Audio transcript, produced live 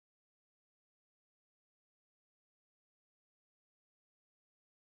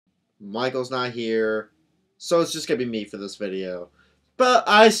Michael's not here. So it's just going to be me for this video. But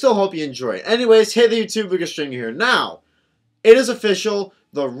I still hope you enjoy it. Anyways, hey the YouTube, Lucas Stringer here. Now, it is official.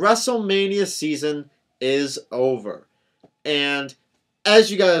 The WrestleMania season is over. And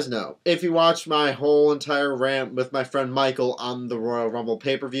as you guys know, if you watched my whole entire rant with my friend Michael on the Royal Rumble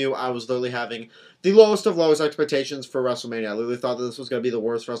pay-per-view, I was literally having the lowest of lowest expectations for WrestleMania. I literally thought that this was going to be the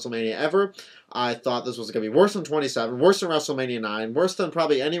worst WrestleMania ever. I thought this was going to be worse than 27, worse than WrestleMania 9, worse than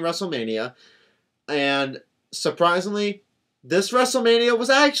probably any WrestleMania. And surprisingly, this WrestleMania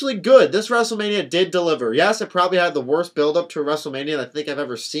was actually good. This WrestleMania did deliver. Yes, it probably had the worst build-up to a WrestleMania that I think I've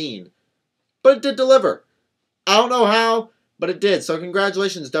ever seen. But it did deliver. I don't know how, but it did. So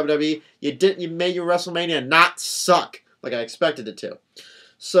congratulations, WWE. You made your WrestleMania not suck like I expected it to.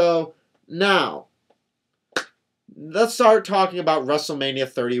 So now, let's start talking about WrestleMania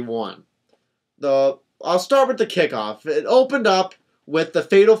 31. I'll start with the kickoff. It opened up with the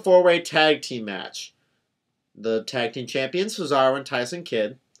Fatal 4-Way Tag Team match. The Tag Team Champions, Cesaro and Tyson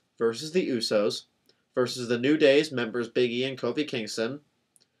Kidd, versus the Usos, versus the New Day's members Big E and Kofi Kingston,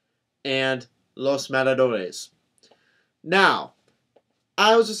 and Los Matadores. Now,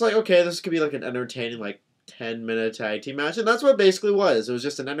 I was just like, okay, this could be like an entertaining, 10-minute tag team match. And that's what it basically was. It was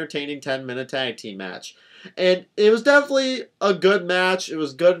just an entertaining 10-minute tag team match. And it was definitely a good match. It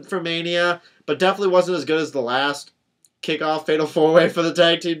was good for Mania, but definitely wasn't as good as the last kickoff Fatal 4-Way for the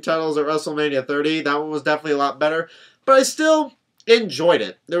tag team titles at WrestleMania 30. That one was definitely a lot better. But I still enjoyed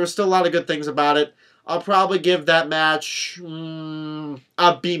it. There were still a lot of good things about it. I'll probably give that match a B-.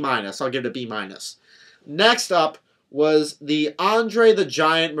 I'll give it a B-. Next up was the Andre the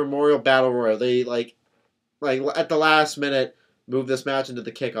Giant Memorial Battle Royal. They, like at the last minute, moved this match into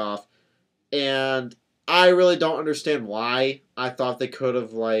the kickoff. And I really don't understand why. I thought they could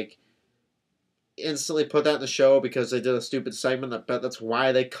have, instantly put that in the show because they did a stupid segment. I bet that's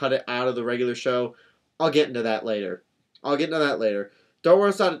why they cut it out of the regular show. I'll get into that later. Don't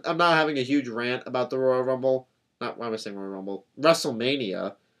worry, I'm not having a huge rant about the Royal Rumble. Why am I saying Royal Rumble?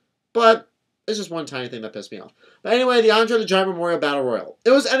 WrestleMania. But it's just one tiny thing that pissed me off. But anyway, the Andre the Giant Memorial Battle Royal.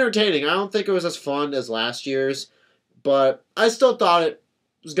 It was entertaining. I don't think it was as fun as last year's, but I still thought it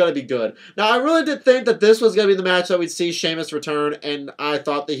was going to be good. Now, I really did think that this was going to be the match that we'd see Sheamus return, and I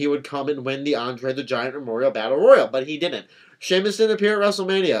thought that he would come and win the Andre the Giant Memorial Battle Royal, but he didn't. Sheamus didn't appear at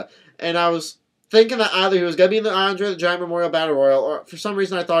WrestleMania, and I was thinking that either he was going to be in the Andre the Giant Memorial Battle Royal, or for some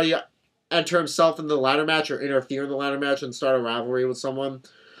reason I thought he'd enter himself in the ladder match or interfere in the ladder match and start a rivalry with someone.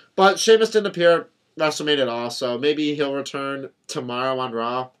 But Sheamus didn't appear at WrestleMania at all, so maybe he'll return tomorrow on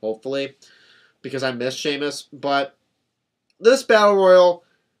Raw, hopefully, because I miss Sheamus. But this Battle Royal,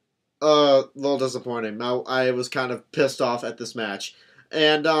 a little disappointing. I was kind of pissed off at this match.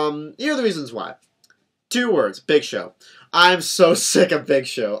 And here are the reasons why. 2 words, Big Show. I'm so sick of Big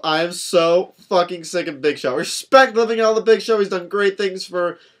Show. I'm so fucking sick of Big Show. Respect living out of the Big Show. He's done great things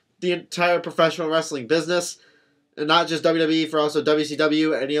for the entire professional wrestling business. And not just WWE, for also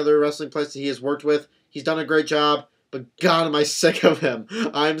WCW, any other wrestling place that he has worked with. He's done a great job, but God, am I sick of him.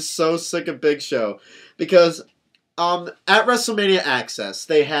 I'm so sick of Big Show. Because at WrestleMania Access,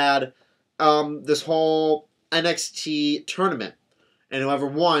 they had this whole NXT tournament. And whoever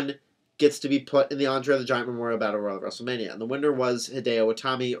won gets to be put in the Andre the Giant Memorial Battle Royal at WrestleMania. And the winner was Hideo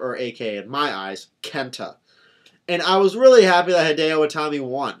Itami, or a.k.a. in my eyes, Kenta. And I was really happy that Hideo Itami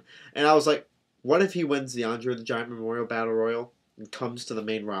won. And I was like, what if he wins the Andre the Giant Memorial Battle Royal and comes to the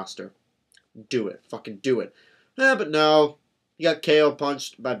main roster? Do it. Fucking do it. But no. He got KO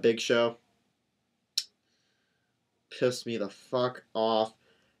punched by Big Show. Pissed me the fuck off.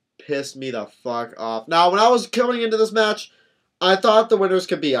 Now, when I was coming into this match, I thought the winners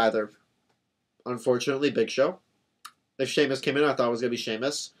could be either, unfortunately, Big Show. If Sheamus came in, I thought it was going to be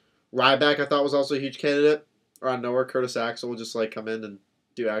Sheamus. Ryback, I thought was also a huge candidate. Or I know where Curtis Axel will just come in and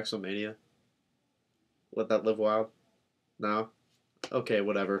do Axelmania. Let that live wild. No? Okay,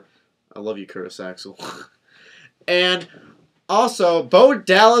 whatever. I love you, Curtis Axel. And also, Bo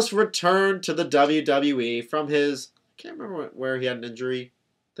Dallas returned to the WWE from his, I can't remember where he had an injury.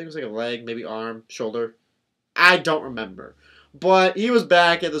 I think it was a leg, maybe arm, shoulder. I don't remember. But he was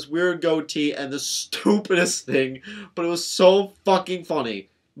back at this weird goatee and the stupidest thing, but it was so fucking funny.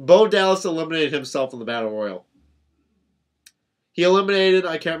 Bo Dallas eliminated himself in the Battle Royal. He eliminated,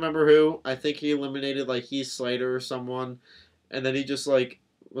 I can't remember who. I think he eliminated, Heath Slater or someone. And then he just,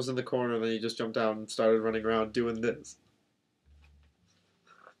 was in the corner, and then he just jumped out and started running around doing this.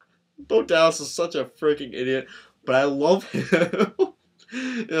 Bo Dallas is such a freaking idiot, but I love him.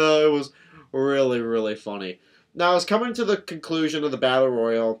 It was really, really funny. Now, it's coming to the conclusion of the Battle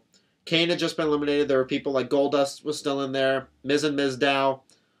Royal. Kane had just been eliminated. There were people like Goldust was still in there. Miz and Mizdow.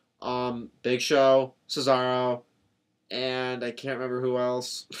 Big Show, Cesaro, and I can't remember who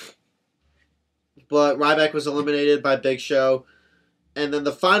else. But Ryback was eliminated by Big Show. And then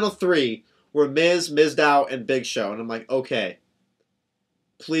the final three were Miz, Mizdow, and Big Show. And I'm like, okay,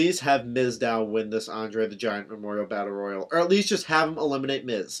 please have Mizdow win this Andre the Giant Memorial Battle Royal. Or at least just have him eliminate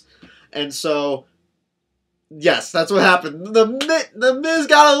Miz. And so, yes, that's what happened. The Miz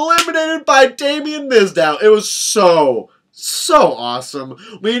got eliminated by Damien Mizdow. It was so awesome.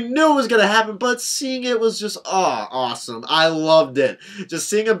 We knew it was going to happen, but seeing it was just, awesome. I loved it. Just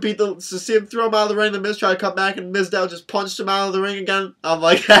seeing him see him throw him out of the ring, the Miz try to come back, and Mizdow just punched him out of the ring again. I'm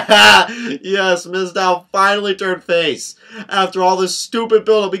like, haha, yes, Mizdow finally turned face. After all this stupid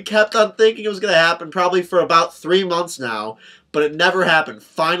build-up, we kept on thinking it was going to happen probably for about 3 months now, but it never happened.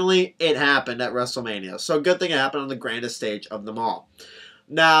 Finally, it happened at WrestleMania. So good thing it happened on the grandest stage of them all.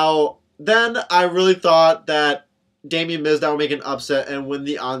 Now, then I really thought that Damien Mizdow would make an upset and win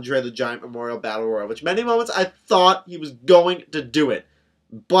the Andre the Giant Memorial Battle Royal, which many moments I thought he was going to do it.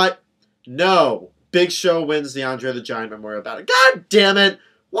 But no, Big Show wins the Andre the Giant Memorial Battle. God damn it!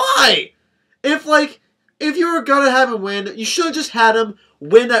 Why? If you were gonna have him win, you should have just had him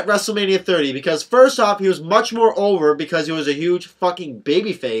win at WrestleMania 30, because first off, he was much more over because he was a huge fucking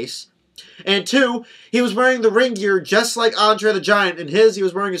babyface. And two, he was wearing the ring gear just like Andre the Giant. In his, he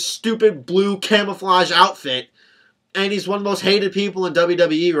was wearing a stupid blue camouflage outfit. And he's one of the most hated people in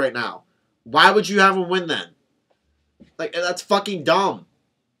WWE right now. Why would you have him win then? Like, that's fucking dumb.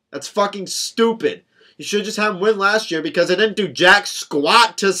 That's fucking stupid. You should just have him win last year because it didn't do jack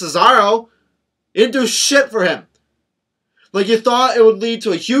squat to Cesaro. It didn't do shit for him. Like, you thought it would lead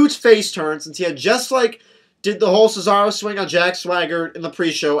to a huge face turn since he had just, did the whole Cesaro swing on Jack Swagger in the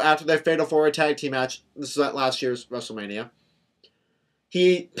pre-show after their Fatal 4 tag team match. This is at last year's WrestleMania.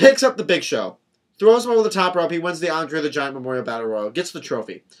 He picks up the Big Show. Throws him over the top rope. He wins the Andre the Giant Memorial Battle Royal. Gets the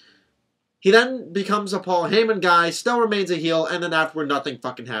trophy. He then becomes a Paul Heyman guy. Still remains a heel. And then afterward, nothing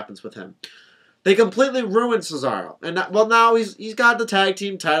fucking happens with him. They completely ruined Cesaro. And now he's got the tag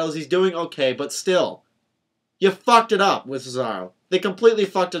team titles. He's doing okay. But still, you fucked it up with Cesaro. They completely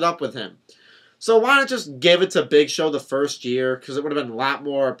fucked it up with him. So why not just give it to Big Show the first year? Because it would have been a lot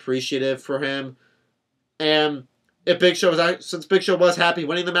more appreciative for him. And if since Big Show was happy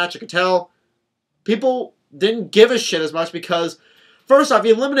winning the match, I could tell people didn't give a shit as much because, first off, he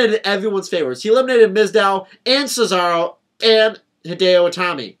eliminated everyone's favorites. He eliminated Mizdow and Cesaro and Hideo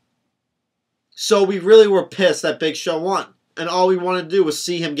Itami. So we really were pissed that Big Show won. And all we wanted to do was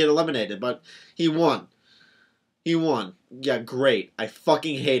see him get eliminated. But he won. He won. Yeah, great. I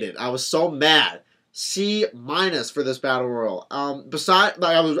fucking hate it. I was so mad. C- for this Battle Royal. I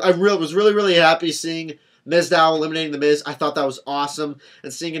was really happy seeing Mizdow eliminating The Miz. I thought that was awesome.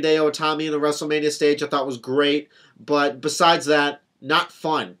 And seeing Hideo Itami in the WrestleMania stage, I thought was great. But besides that, not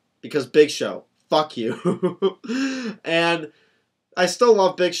fun. Because Big Show. Fuck you. And I still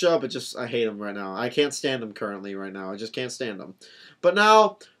love Big Show, but I hate him right now. I can't stand him currently right now. I just can't stand him. But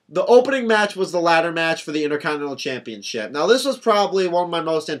now, the opening match was the ladder match for the Intercontinental Championship. Now, this was probably one of my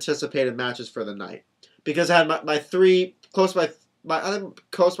most anticipated matches for the night. Because I had my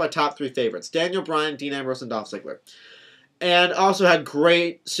top three favorites. Daniel Bryan, Dean Ambrose, and Dolph Ziggler. And also had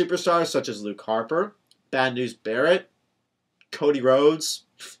great superstars such as Luke Harper, Bad News Barrett, Cody Rhodes,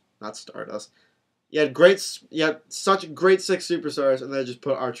 not Stardust. You had such great 6 superstars, and then just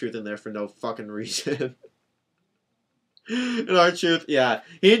put R-Truth in there for no fucking reason. And R-Truth, yeah,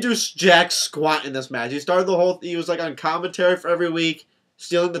 he didn't do jack squat in this match. He was on commentary for every week,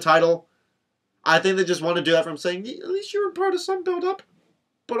 stealing the title. I think they just want to do that from saying, at least you were part of some build-up.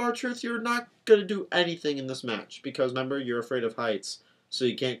 But R-Truth, you're not going to do anything in this match. Because, remember, you're afraid of heights. So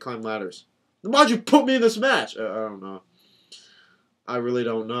you can't climb ladders. Then why'd you put me in this match? I don't know. I really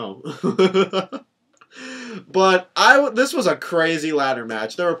don't know. But this was a crazy ladder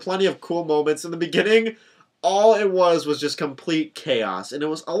match. There were plenty of cool moments. In the beginning, all it was just complete chaos. And it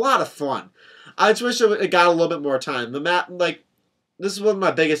was a lot of fun. I just wish it got a little bit more time. This is one of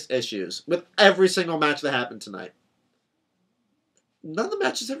my biggest issues with every single match that happened tonight. None of the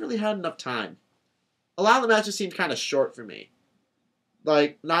matches have really had enough time. A lot of the matches seemed kind of short for me.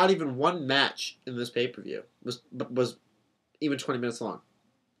 Not even one match in this pay-per-view was even 20 minutes long.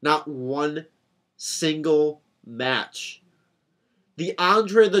 Not one single match. The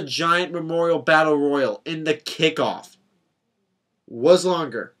Andre the Giant Memorial Battle Royal in the kickoff was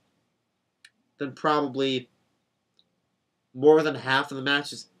longer than probably more than half of the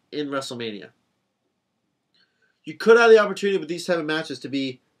matches in WrestleMania. You could have the opportunity with these type of matches to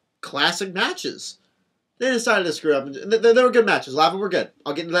be classic matches. They decided to screw up. They were good matches. A lot of them were good.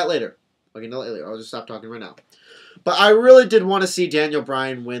 I'll get into that later. Okay, no, I'll just stop talking right now. But I really did want to see Daniel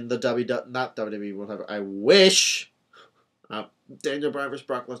Bryan win the not WWE World Heavyweight. I wish Daniel Bryan versus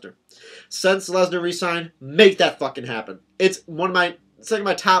Brock Lesnar. Since Lesnar resigned, make that fucking happen. It's like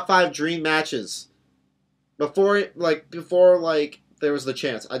my top 5 dream matches. Before there was the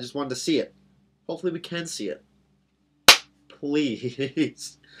chance, I just wanted to see it. Hopefully we can see it.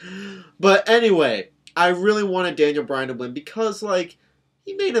 Please. But anyway, I really wanted Daniel Bryan to win because, like,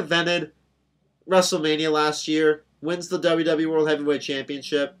 he main evented WrestleMania last year, wins the WWE World Heavyweight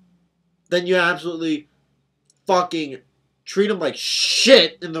Championship, then you absolutely fucking treat him like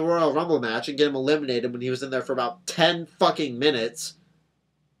shit in the Royal Rumble match and get him eliminated when he was in there for about 10 fucking minutes.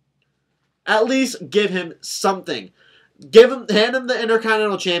 At least give him something. Hand him the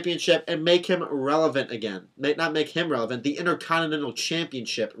Intercontinental Championship and make him relevant again. Not make him relevant, the Intercontinental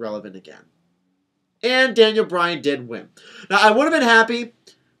Championship relevant again. And Daniel Bryan did win. Now, I would have been happy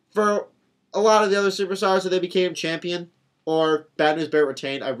for a lot of the other superstars that they became champion or Bad News Barrett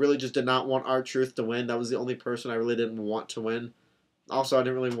retained. I really just did not want R-Truth to win. That was the only person I really didn't want to win. Also, I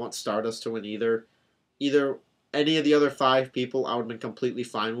didn't really want Stardust to win either. Either any of the other 5 people I would have been completely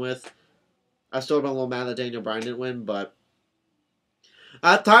fine with. I still have been a little mad that Daniel Bryan didn't win, but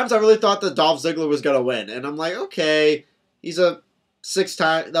at times I really thought that Dolph Ziggler was going to win. And I'm like, okay, he's a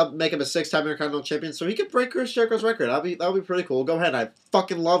 6-time, that'll make him a 6-time Intercontinental Champion, so he could break Chris Jericho's record. That'll be pretty cool. Go ahead. I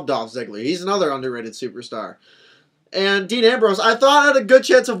fucking love Dolph Ziggler. He's another underrated superstar. And Dean Ambrose, I thought had a good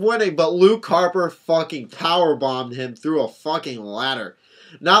chance of winning, but Luke Harper fucking powerbombed him through a fucking ladder.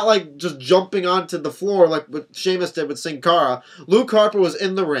 Not like just jumping onto the floor like what Sheamus did with Sin Cara. Luke Harper was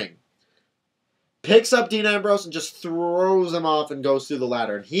in the ring. Picks up Dean Ambrose and just throws him off and goes through the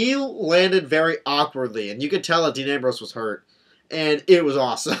ladder. And he landed very awkwardly, and you could tell that Dean Ambrose was hurt. And it was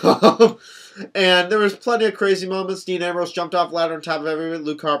awesome. And there was plenty of crazy moments. Dean Ambrose jumped off the ladder on top of everyone.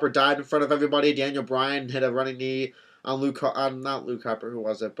 Luke Harper died in front of everybody. Daniel Bryan hit a running knee on not Luke Harper, who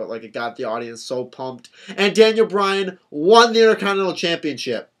was it? But like it got the audience so pumped. And Daniel Bryan won the Intercontinental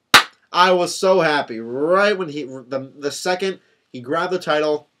Championship. I was so happy. Right when the second he grabbed the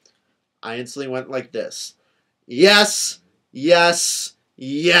title, I instantly went like this. Yes, yes,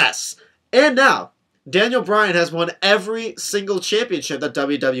 yes. And now, Daniel Bryan has won every single championship that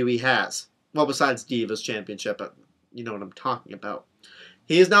WWE has. Well, besides Divas Championship, but you know what I'm talking about.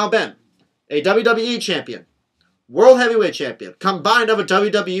 He has now been a WWE Champion, World Heavyweight Champion, combined of a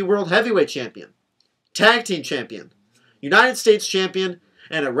WWE World Heavyweight Champion, Tag Team Champion, United States Champion,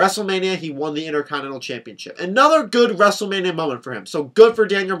 and at WrestleMania, he won the Intercontinental Championship. Another good WrestleMania moment for him. So good for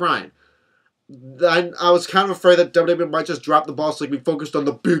Daniel Bryan. I was kind of afraid that WWE might just drop the ball so we focused on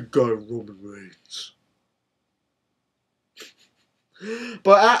the big guy, Roman Reigns.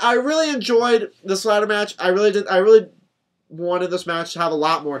 But I really enjoyed this ladder match. I really did. I really wanted this match to have a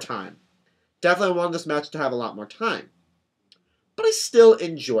lot more time. Definitely wanted this match to have a lot more time. But I still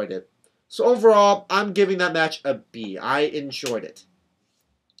enjoyed it. So overall, I'm giving that match a B. I enjoyed it.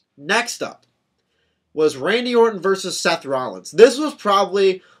 Next up was Randy Orton versus Seth Rollins. This was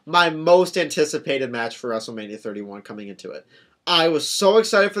probably my most anticipated match for WrestleMania 31 coming into it. I was so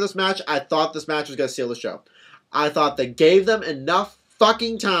excited for this match. I thought this match was going to steal the show. I thought they gave them enough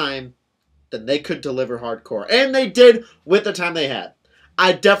fucking time that they could deliver hardcore. And they did with the time they had.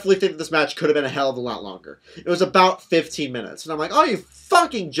 I definitely think that this match could have been a hell of a lot longer. It was about 15 minutes. And I'm like, oh, you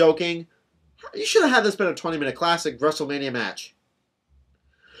fucking joking? You should have had this been a 20-minute classic WrestleMania match.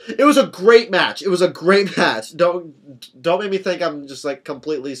 It was a great match. It was a great match. Don't make me think I'm just like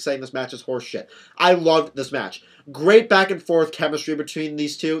completely saying this match is horse shit. I loved this match. Great back and forth chemistry between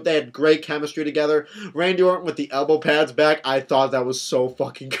these two. They had great chemistry together. Randy Orton with the elbow pads back. I thought that was so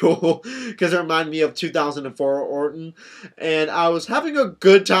fucking cool because it reminded me of 2004 Orton. And I was having a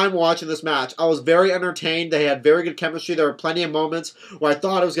good time watching this match. I was very entertained. They had very good chemistry. There were plenty of moments where I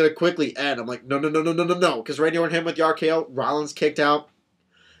thought it was going to quickly end. I'm like, no. Because Randy Orton hit him with the RKO. Rollins kicked out.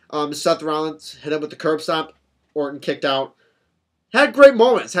 Seth Rollins hit him with the curb stomp. Orton kicked out. Had great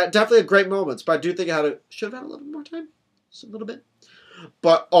moments. Definitely had great moments. But I do think it should have had a little bit more time. Just a little bit.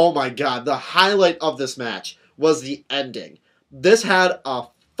 But, oh my god. The highlight of this match was the ending. This had a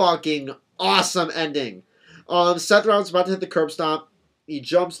fucking awesome ending. Seth Rollins is about to hit the curb stomp. He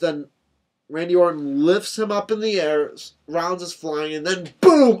jumps, then Randy Orton lifts him up in the air. Rollins is flying, and then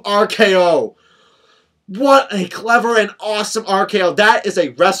boom! RKO! What a clever and awesome RKO. That is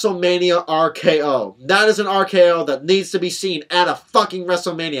a WrestleMania RKO. That is an RKO that needs to be seen at a fucking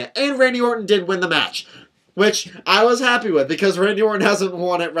WrestleMania. And Randy Orton did win the match, which I was happy with because Randy Orton hasn't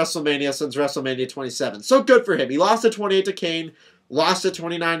won at WrestleMania since WrestleMania 27. So good for him. He lost at 28 to Kane, lost at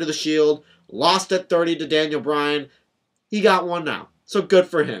 29 to The Shield, lost at 30 to Daniel Bryan. He got one now. So good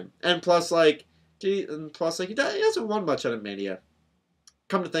for him. And plus, like, he hasn't won much at a Mania.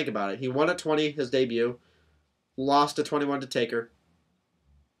 Come to think about it, he won at 20 his debut, lost at 21 to Taker.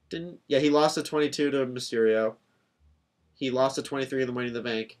 He lost at 22 to Mysterio. He lost at 23 in the Money in the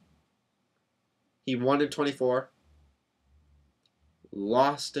Bank. He won in 24.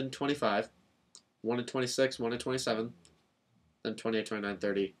 Lost in 25. Won in 26. Won in 27. Then 28, 29,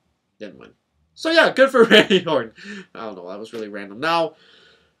 30. Didn't win. So yeah, good for Randy Orton. I don't know. That was really random. Now,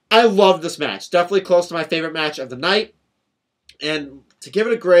 I loved this match. Definitely close to my favorite match of the night. And to give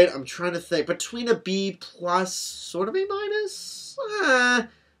it a grade, I'm trying to think. Between a B+, sort of A-.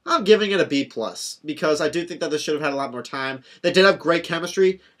 I'm giving it a B+, because I do think that this should have had a lot more time. They did have great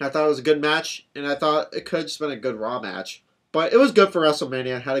chemistry, and I thought it was a good match, and I thought it could have just been a good Raw match. But it was good for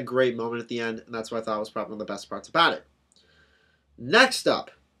WrestleMania. It had a great moment at the end, and that's what I thought was probably one of the best parts about it. Next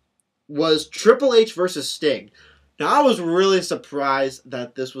up was Triple H versus Sting. Now, I was really surprised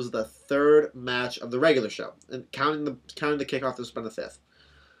that this was the third match of the regular show, and counting the kickoff, this has been the fifth.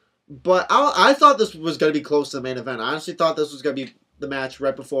 But I thought this was going to be close to the main event. I honestly thought this was going to be the match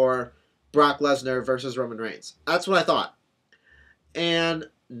right before Brock Lesnar versus Roman Reigns. That's what I thought. And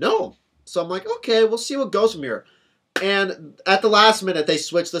no. So I'm like, okay, we'll see what goes from here. And at the last minute, they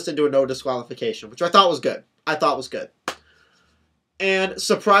switched this into a no disqualification, which I thought was good. And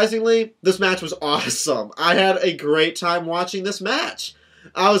surprisingly, this match was awesome. I had a great time watching this match.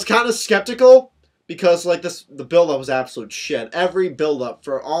 I was kind of skeptical because the build-up was absolute shit. Every build-up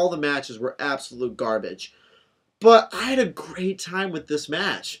for all the matches were absolute garbage. But I had a great time with this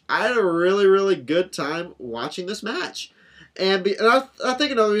match. I had a really, really good time watching this match. And I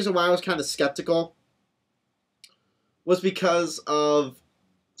think another reason why I was kind of skeptical was because of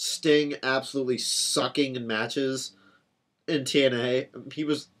Sting absolutely sucking in matches in TNA.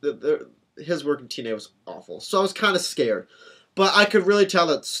 His work in TNA was awful. So I was kind of scared. But I could really tell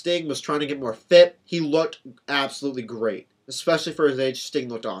that Sting was trying to get more fit. He looked absolutely great. Especially for his age, Sting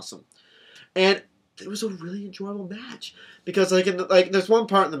looked awesome. And it was a really enjoyable match. Because there's one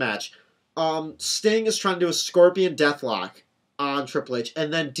part in the match. Sting is trying to do a Scorpion Deathlock on Triple H.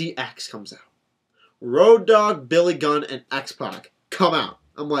 And then DX comes out. Road Dogg, Billy Gunn, and X-Pac come out.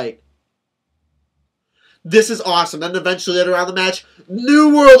 I'm like, this is awesome. Then eventually later on in the match,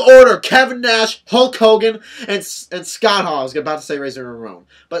 New World Order, Kevin Nash, Hulk Hogan, and Scott Hall. I was about to say Razor Ramon.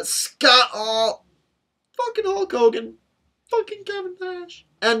 But Scott Hall, fucking Hulk Hogan, fucking Kevin Nash.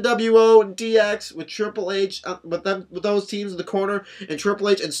 NWO and DX with Triple H, with those teams in the corner, and Triple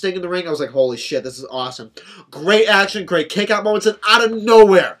H and Sting in the ring. I was like, holy shit, this is awesome. Great action, great kick-out moments, and out of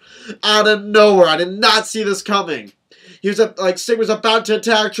nowhere, I did not see this coming. Sting was about to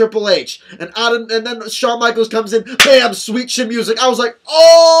attack Triple H, and then Shawn Michaels comes in, bam, sweet chin music. I was like,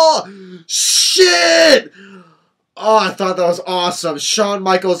 oh, shit! Oh, I thought that was awesome. Shawn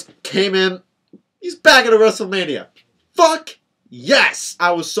Michaels came in. He's back at a WrestleMania. Fuck yes!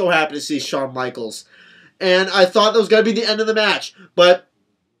 I was so happy to see Shawn Michaels. And I thought that was going to be the end of the match. But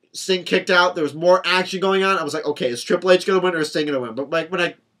Sting kicked out. There was more action going on. I was like, okay, is Triple H going to win or is Sting going to win?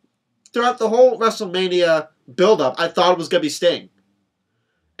 But throughout the whole WrestleMania build-up, I thought it was going to be Sting.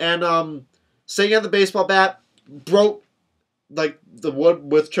 And Sting had the baseball bat, broke the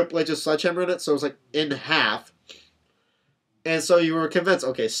wood with Triple H's sledgehammer in it, so it was in half. And so you were convinced,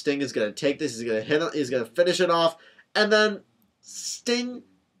 okay, Sting is going to take this, he's going to hit it, he's going to finish it off. And then Sting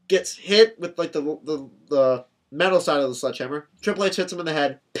gets hit with the metal side of the sledgehammer. Triple H hits him in the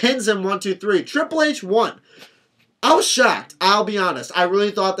head, pins him 1, 2, 3. Triple H won. I was shocked. I'll be honest. I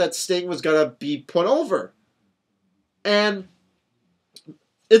really thought that Sting was going to be put over. And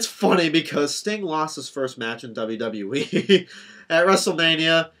it's funny because Sting lost his first match in WWE at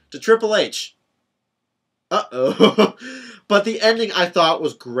WrestleMania to Triple H. Uh-oh. But the ending I thought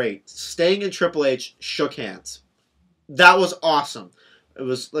was great. Sting and Triple H shook hands. That was awesome. It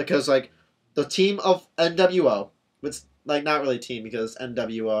was because the team of NWO, it's not really a team because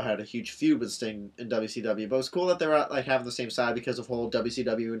NWO had a huge feud with Sting in WCW, but it was cool that they were having the same side because of the whole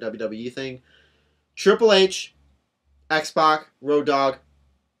WCW and WWE thing. Triple H, X-Pac, Road Dogg,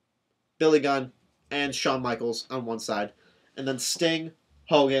 Billy Gunn, and Shawn Michaels on one side, and then Sting,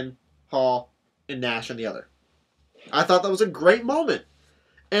 Hogan, Hall, and Nash on the other. I thought that was a great moment,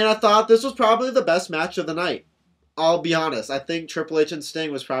 and I thought this was probably the best match of the night. I'll be honest. I think Triple H and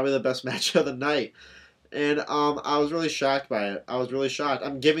Sting was probably the best match of the night. And I was really shocked by it. I was really shocked.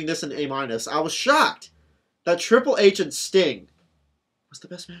 I'm giving this an A-. I was shocked that Triple H and Sting was the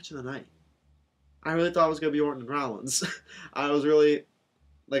best match of the night. I really thought it was going to be Orton and Rollins. I was really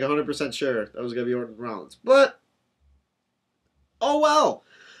 100% sure that was going to be Orton and Rollins. But, oh well.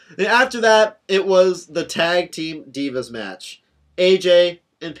 And after that, it was the Tag Team Divas match. AJ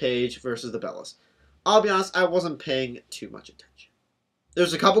and Paige versus the Bellas. I'll be honest, I wasn't paying too much attention.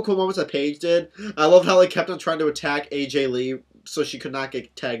 There's a couple cool moments that Paige did. I love how they kept on trying to attack AJ Lee so she could not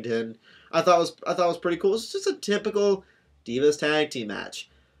get tagged in. I thought it was pretty cool. It's just a typical Divas tag team match.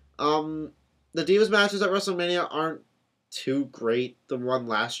 The Divas matches at WrestleMania aren't too great. The one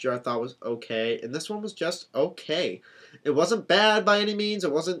last year I thought was okay, and this one was just okay. It wasn't bad by any means.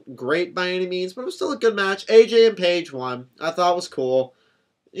 It wasn't great by any means, but it was still a good match. AJ and Paige won. I thought it was cool.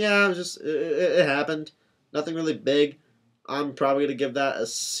 Yeah, it was just it happened. Nothing really big. I'm probably gonna give that a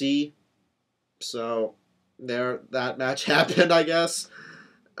C. So that match happened, I guess.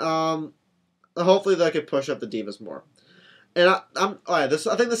 Hopefully they could push up the Divas more. And I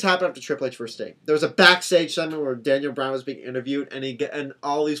think this happened after Triple H first day. There was a backstage segment where Daniel Bryan was being interviewed, and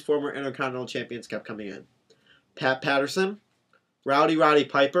all these former Intercontinental champions kept coming in. Pat Patterson, Rowdy Roddy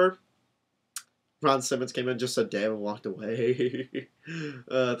Piper, Ron Simmons came in, just said damn and walked away.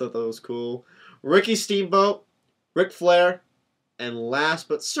 I thought that was cool. Ricky Steamboat, Ric Flair, and last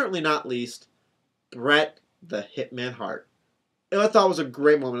but certainly not least, Bret the Hitman Hart. And I thought it was a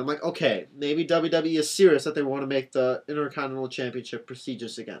great moment. I'm like, okay, maybe WWE is serious that they want to make the Intercontinental Championship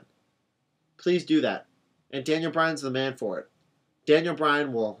prestigious again. Please do that. And Daniel Bryan's the man for it. Daniel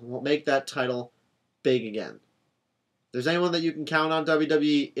Bryan will make that title big again. If there's anyone that you can count on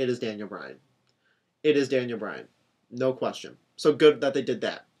WWE, it is Daniel Bryan. It is Daniel Bryan. No question. So good that they did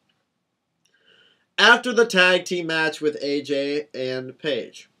that. After the tag team match with AJ and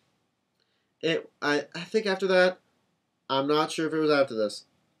Paige, I think after that, I'm not sure if it was after this.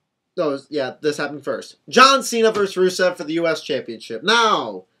 No, yeah, this happened first. John Cena versus Rusev for the U.S. Championship.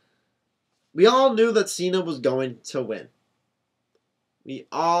 Now, we all knew that Cena was going to win. We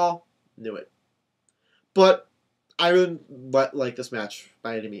all knew it. But I didn't like this match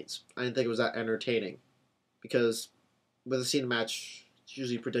by any means. I didn't think it was that entertaining. Because with a Cena match, it's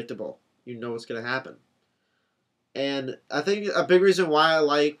usually predictable. You know what's going to happen. And I think a big reason why I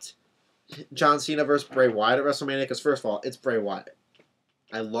liked John Cena versus Bray Wyatt at WrestleMania, because first of all, it's Bray Wyatt.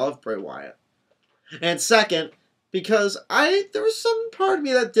 I love Bray Wyatt. And second, because there was some part of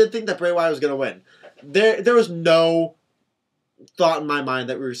me that did think that Bray Wyatt was going to win. There was no thought in my mind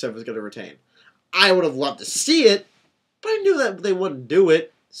that Rusev was going to retain. I would have loved to see it, but I knew that they wouldn't do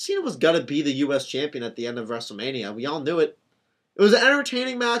it. Cena was going to be the U.S. champion at the end of WrestleMania. We all knew it. It was an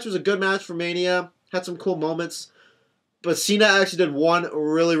entertaining match. It was a good match for Mania. Had some cool moments. But Cena actually did one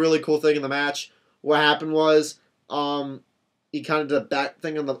really, really cool thing in the match. What happened was, he kind of did a back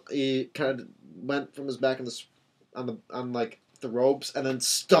thing he kind of went from his back on the ropes and then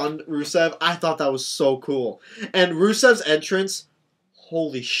stunned Rusev. I thought that was so cool. And Rusev's entrance,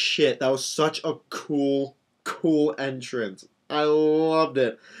 holy shit, that was such a cool entrance. I loved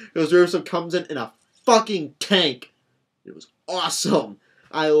it. Because Rusev comes in a fucking tank. It was awesome.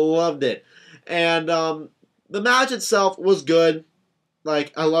 I loved it. And, the match itself was good.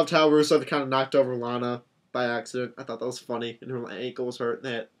 Like, I loved how Rusev kind of knocked over Lana by accident. I thought that was funny. And her ankle was hurt. And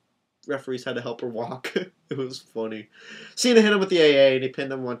the referees had to help her walk. It was funny. Cena hit him with the AA, and he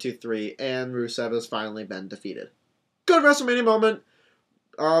pinned him 1, 2, 3. And Rusev has finally been defeated. Good WrestleMania moment.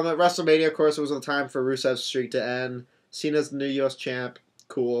 At WrestleMania, of course, it was the time for Rusev's streak to end. Cena's the new U.S. champ.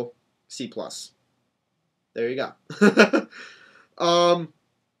 Cool. C+. There you go.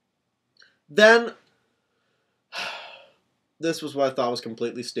 Then, this was what I thought was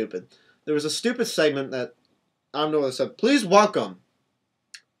completely stupid. There was a stupid segment that, I don't know what it said. Please welcome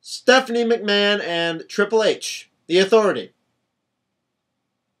Stephanie McMahon and Triple H, the Authority.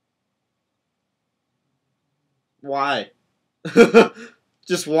 Why?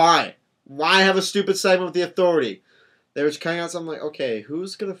 Just why? Why have a stupid segment with the Authority? They were just coming out something like, okay,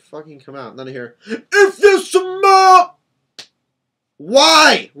 who's gonna fucking come out? And then I hear, if you smell...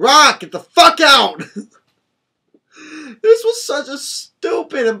 Why? Rock, get the fuck out! This was such a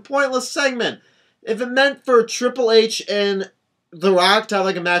stupid and pointless segment. If it meant for Triple H and The Rock to have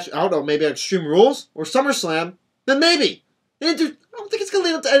like a match, I don't know, maybe at Extreme Rules or SummerSlam, then maybe. I don't think it's gonna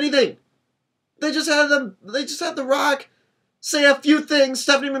lead up to anything. They just had The Rock say a few things.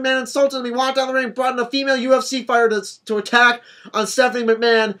 Stephanie McMahon insulted him. He walked down the ring, brought in a female UFC fighter to attack on Stephanie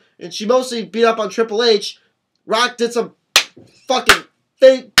McMahon, and she mostly beat up on Triple H. Rock did some fucking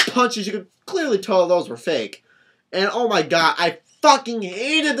fake punches. You could clearly tell those were fake. And oh my god, I fucking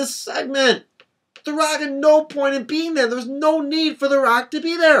hated this segment. The Rock had no point in being there. There was no need for The Rock to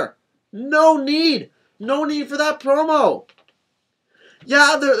be there. No need. No need for that promo.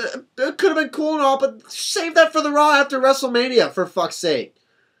 Yeah, it could have been cool and all, but save that for the Raw after WrestleMania, for fuck's sake.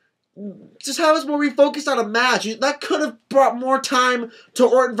 Just have us more refocused on a match. That could have brought more time to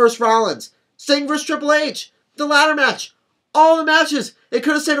Orton versus Rollins. Sting versus Triple H. The ladder match. All the matches. It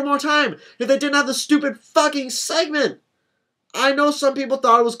could have stayed more time if they didn't have the stupid fucking segment. I know some people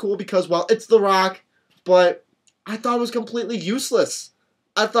thought it was cool because, well, it's The Rock, but I thought it was completely useless.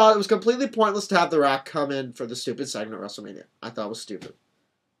 I thought it was completely pointless to have The Rock come in for the stupid segment at WrestleMania. I thought it was stupid.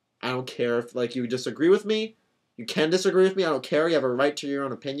 I don't care if, like, you disagree with me. You can disagree with me. I don't care. You have a right to your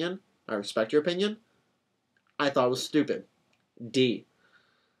own opinion. I respect your opinion. I thought it was stupid. D.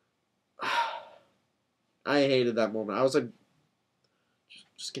 I hated that moment. I was like,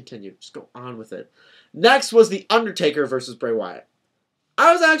 just continue. Just go on with it. Next was The Undertaker versus Bray Wyatt.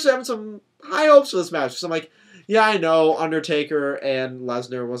 I was actually having some high hopes for this match. So I'm like, yeah, I know Undertaker and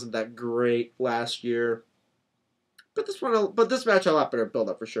Lesnar wasn't that great last year. But this match had a lot better build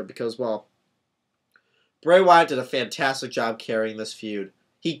up for sure because, well, Bray Wyatt did a fantastic job carrying this feud.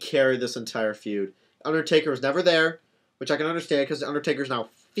 He carried this entire feud. Undertaker was never there, which I can understand because the Undertaker's now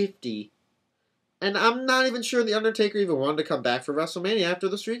 50. And I'm not even sure the Undertaker even wanted to come back for WrestleMania after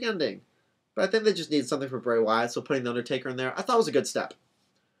the streak ending. But I think they just needed something for Bray Wyatt, so putting the Undertaker in there, I thought was a good step.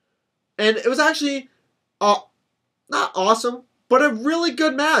 And it was actually not awesome, but a really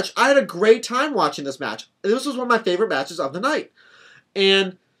good match. I had a great time watching this match. This was one of my favorite matches of the night.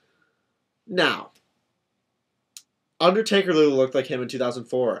 And now, Undertaker literally looked like him in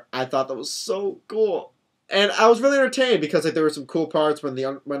 2004. I thought that was so cool. And I was really entertained because like there were some cool parts when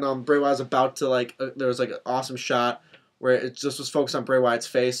Bray Wyatt was about to there was like an awesome shot where it just was focused on Bray Wyatt's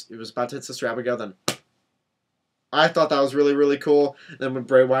face. It was about to hit Sister Abigail. Then I thought that was really, really cool. And then when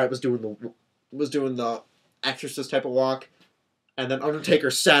Bray Wyatt was doing the Exorcist type of walk, and then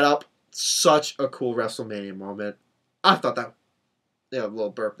Undertaker sat up, such a cool WrestleMania moment. I thought that, a little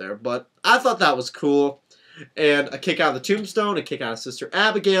burp there, but I thought that was cool. And a kick out of the tombstone, a kick out of Sister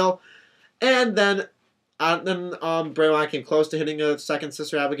Abigail, and then Bray Wyatt came close to hitting a second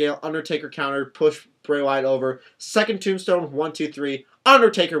Sister Abigail. Undertaker countered, pushed Bray Wyatt over. Second tombstone, 1, 2, 3.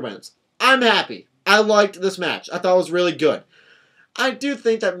 Undertaker wins. I'm happy. I liked this match. I thought it was really good. I do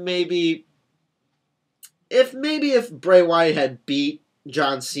think that maybe if Bray Wyatt had beat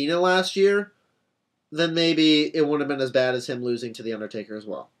John Cena last year, then maybe it wouldn't have been as bad as him losing to The Undertaker as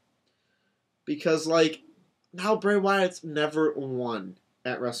well. Because, now Bray Wyatt's never won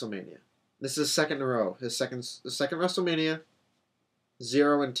at WrestleMania. This is his second in a row. The second WrestleMania,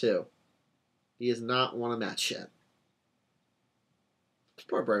 0-2. He has not won a match yet.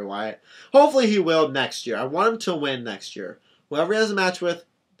 Poor Bray Wyatt. Hopefully he will next year. I want him to win next year. Whoever he has a match with,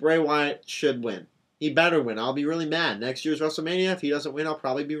 Bray Wyatt should win. He better win. I'll be really mad. Next year's WrestleMania, if he doesn't win, I'll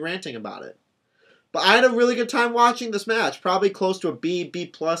probably be ranting about it. But I had a really good time watching this match. Probably close to a B,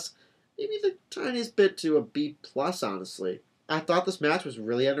 B+. Maybe the tiniest bit to a B+, honestly. I thought this match was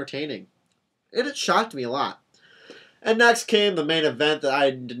really entertaining. It shocked me a lot. And next came the main event that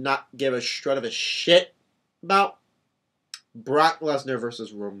I did not give a shred of a shit about. Brock Lesnar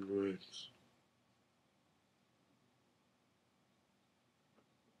versus Roman Reigns.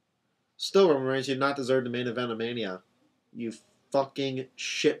 Still, Roman Reigns, you did not deserve the main event of Mania. You fucking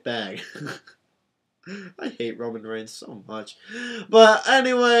shitbag. I hate Roman Reigns so much. But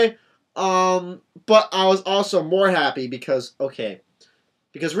anyway, but I was also more happy because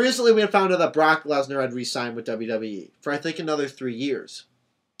recently we had found out that Brock Lesnar had re-signed with WWE for I think another 3 years.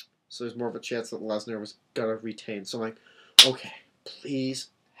 So there's more of a chance that Lesnar was going to retain. So I'm like, okay, please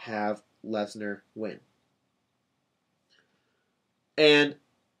have Lesnar win. And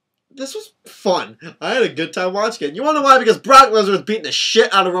this was fun. I had a good time watching it. You want to know why? Because Brock Lesnar was beating the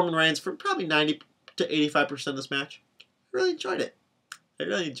shit out of Roman Reigns for probably 90 to 85% of this match. I really enjoyed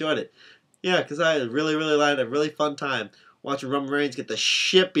it. Yeah, because I really, really had a really fun time watching Roman Reigns get the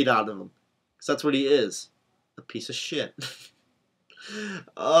shit beat out of him. Because that's what he is. A piece of shit. It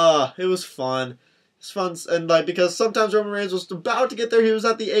was fun. It's fun, and because sometimes Roman Reigns was about to get there, he was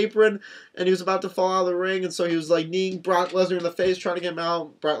at the apron, and he was about to fall out of the ring, and so he was kneeing Brock Lesnar in the face, trying to get him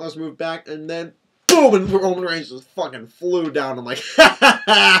out. Brock Lesnar moved back, and then boom, and Roman Reigns just fucking flew down. I'm like, ha ha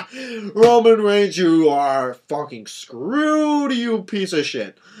ha, Roman Reigns, you are fucking screwed, you piece of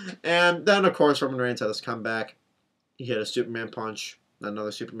shit. And then of course Roman Reigns had his comeback. He hit a Superman punch,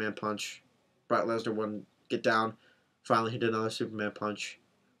 another Superman punch. Brock Lesnar wouldn't get down. Finally, he did another Superman punch.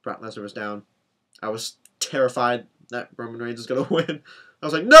 Brock Lesnar was down. I was terrified that Roman Reigns was going to win. I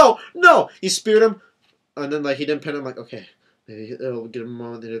was like, no! He speared him, and then he didn't pin him. I'm like, okay, maybe it'll get him a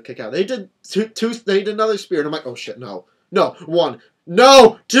moment to kick out. They did they did another spear, and I'm like, oh shit, no. 1,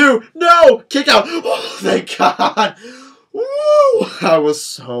 no, 2, no! Kick out! Oh, thank God! Woo! I was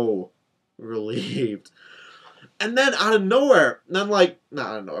so relieved. And then out of nowhere, not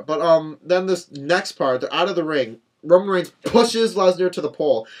out of nowhere, but then this next part, they're out of the ring. Roman Reigns pushes Lesnar to the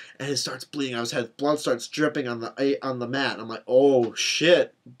pole, and it starts bleeding out his head. Blood starts dripping on the mat. And I'm like, oh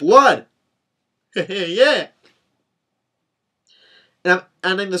shit, blood! Yeah. And I'm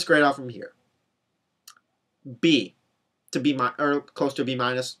ending this grade off from here. B, to B or close to a B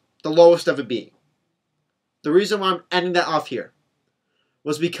minus, the lowest of a B. The reason why I'm ending that off here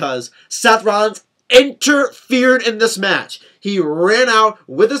was because Seth Rollins interfered in this match. He ran out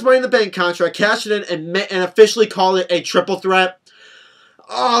with his Money in the Bank contract, cashed it in, and officially called it a triple threat.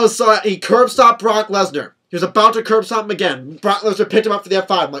 Oh, so he curb stomped Brock Lesnar. He was about to curb stomp him again. Brock Lesnar picked him up for the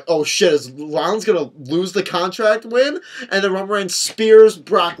F5. I'm like, oh shit, is Rollins going to lose the contract win? And then Roman Reigns spears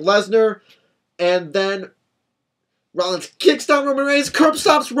Brock Lesnar. And then Rollins kicks down Roman Reigns, curb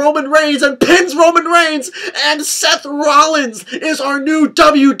stomps Roman Reigns, and pins Roman Reigns, and Seth Rollins is our new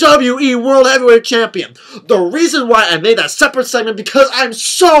WWE World Heavyweight Champion. The reason why I made that separate segment because I'm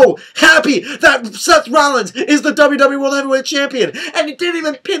so happy that Seth Rollins is the WWE World Heavyweight Champion, and he didn't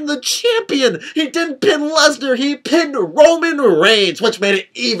even pin the champion. He didn't pin Lesnar, he pinned Roman Reigns, which made it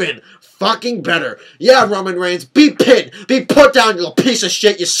even fucking better. Yeah, Roman Reigns, be pinned, be put down, you little piece of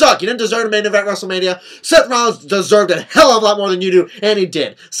shit. You suck. You didn't deserve to main event WrestleMania. Seth Rollins deserved a hell of a lot more than you do, and he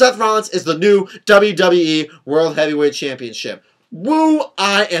did. Seth Rollins is the new WWE World Heavyweight Championship. Woo,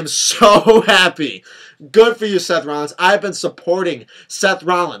 I am so happy. Good for you, Seth Rollins. I've been supporting Seth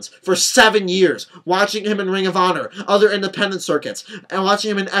Rollins for 7 years, watching him in Ring of Honor, other independent circuits, and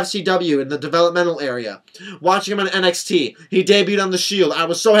watching him in FCW in the developmental area, watching him on NXT. He debuted on The Shield. I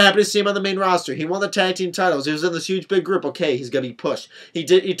was so happy to see him on the main roster. He won the tag team titles. He was in this huge big group. Okay, he's going to be pushed. He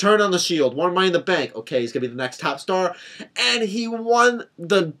turned on The Shield, won Money in the Bank. Okay, he's going to be the next top star. And he won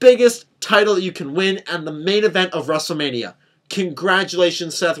the biggest title that you can win and the main event of WrestleMania.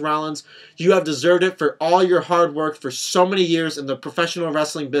 Congratulations, Seth Rollins. You have deserved it for all your hard work for so many years in the professional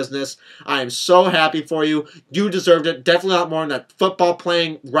wrestling business. I am so happy for you. You deserved it. Definitely a lot more than that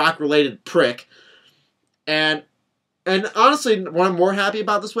football-playing, rock-related prick. And honestly, what I'm more happy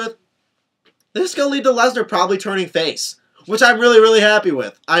about this with, this is going to lead to Lesnar probably turning face, which I'm really, really happy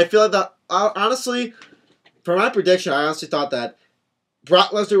with. I feel like that, honestly, for my prediction, I honestly thought that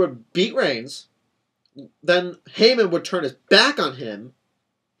Brock Lesnar would beat Reigns. Then Heyman would turn his back on him,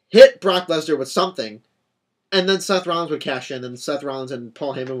 hit Brock Lesnar with something, and then Seth Rollins would cash in, and Seth Rollins and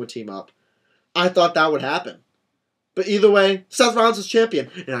Paul Heyman would team up. I thought that would happen. But either way, Seth Rollins is champion,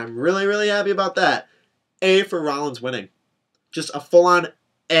 and I'm really, really happy about that. A for Rollins winning. Just a full-on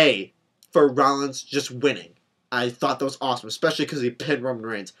A for Rollins just winning. I thought that was awesome, especially because he pinned Roman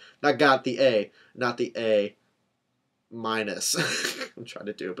Reigns. That got the A, not the A minus. I'm trying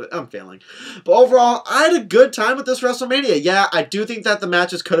to do it, but I'm failing. But overall, I had a good time with this WrestleMania. Yeah, I do think that the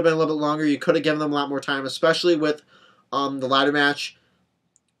matches could have been a little bit longer. You could have given them a lot more time, especially with the ladder match,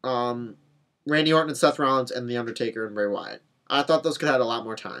 Randy Orton and Seth Rollins, and The Undertaker and Bray Wyatt. I thought those could have had a lot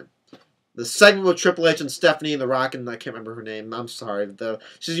more time. The segment with Triple H and Stephanie and The Rock, and I can't remember her name. I'm sorry.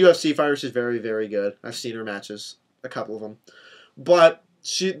 She's a UFC fighter. She's very, very good. I've seen her matches, a couple of them. But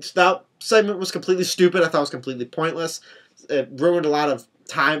that segment was completely stupid. I thought it was completely pointless. It ruined a lot of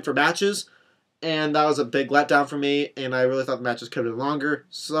time for matches, and that was a big letdown for me, and I really thought the matches could have been longer.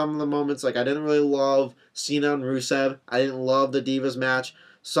 Some of the moments, like I didn't really love Cena and Rusev. I didn't love the Divas match.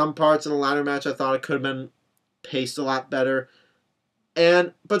 Some parts in the ladder match I thought it could have been paced a lot better.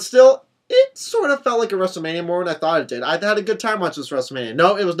 But still, it sort of felt like a WrestleMania more than I thought it did. I had a good time watching this WrestleMania.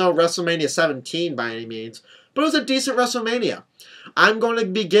 No, it was no WrestleMania 17 by any means, but it was a decent WrestleMania. I'm going to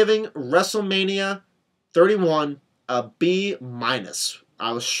be giving WrestleMania 31 a B minus.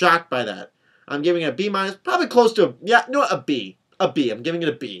 I was shocked by that. I'm giving it a B minus, probably close to a B. A B. I'm giving it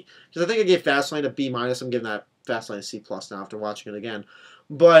a B. Because I think I gave Fastlane a B minus. I'm giving that Fastlane a C plus now after watching it again.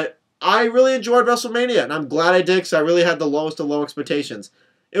 But I really enjoyed WrestleMania, and I'm glad I did because I really had the lowest of low expectations.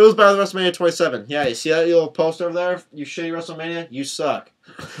 It was better than WrestleMania 27. Yeah, you see that little post over there? You shitty WrestleMania? You suck.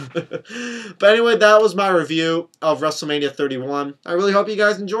 But anyway, that was my review of WrestleMania 31. I really hope you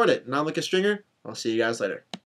guys enjoyed it. And I'm Lucas Stringer. I'll see you guys later.